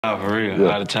For real,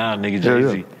 out of town, nigga,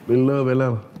 Jay-Z. Yeah. We love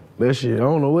Atlanta. That shit, I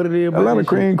don't know what it is, but Atlanta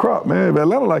cream crop, man. If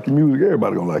Atlanta like your music,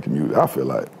 everybody gonna like your music. I feel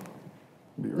like.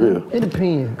 Be real. It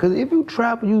depends, because if you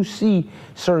travel, you see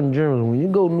certain genres. When you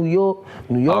go to New York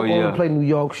only play New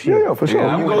York shit. Yeah, for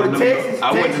sure. You go to Texas,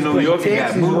 I went to New York and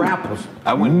got booed. Rappers.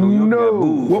 I went to New York and got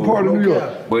booed. What part of New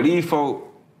York? But these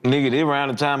folk, nigga, they around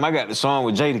the time I got the song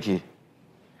with Jadakiss.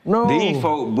 No. These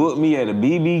folk booked me at a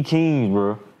BB King's,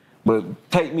 bro. But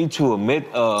take me to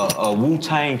a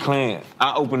Wu-Tang Clan.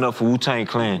 I opened up for Wu-Tang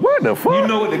Clan. What the fuck? You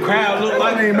know what the crowd look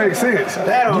like? That ain't make sense. Do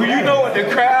you know what the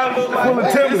crowd look like? Full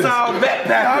of Timberlands. It's all back.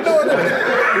 I know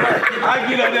that. I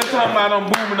get up there talking about I'm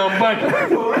booming, I'm bucking.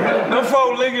 Them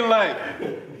folk looking like,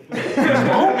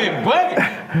 booming,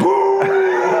 bucking. Boom!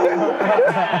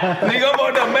 Nigga, I'm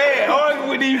on the man arguing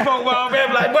with these folk while I'm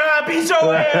there, like, boy, I beat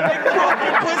your ass, nigga, fuck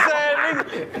you, pussy ass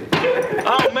nigga.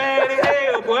 I'm mad as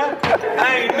hell, boy.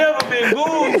 I ain't never been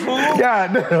booed, fool.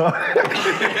 God damn.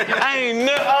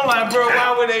 I'm like, bro,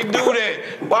 why would they do that?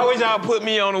 Why would y'all put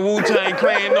me on the Wu-Tang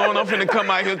Clan knowing I'm finna come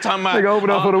out here talking about Nigga open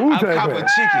up for the Wu-Tang I'm Clan.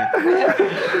 chicken.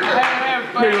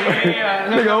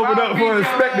 Nigga open up for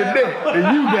Inspector Deck,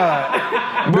 and you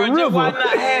got Bro, the river. why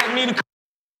not have me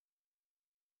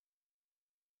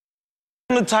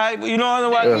the type, you know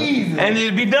what I'm saying? And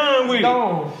it'd be done with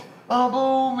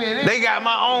it. They got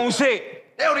my own set.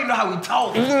 They don't even know how we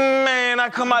talk. Man, I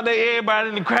come out there, everybody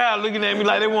in the crowd looking at me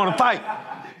like they want to fight.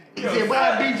 He said, "Boy,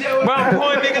 I beat your Bro, I'm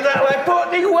pointing niggas out like,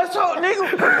 fuck nigga, what's up,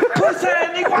 nigga? Pussy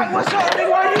ass nigga, what's up, nigga?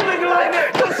 Why you looking like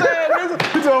that? Pussy ass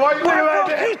nigga. You told why you looking like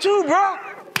that? You too, bro.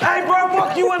 Hey, bro,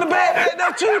 fuck you in the back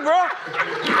that too, bro.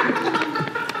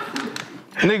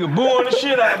 Nigga booing the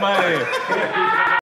shit out of my ass.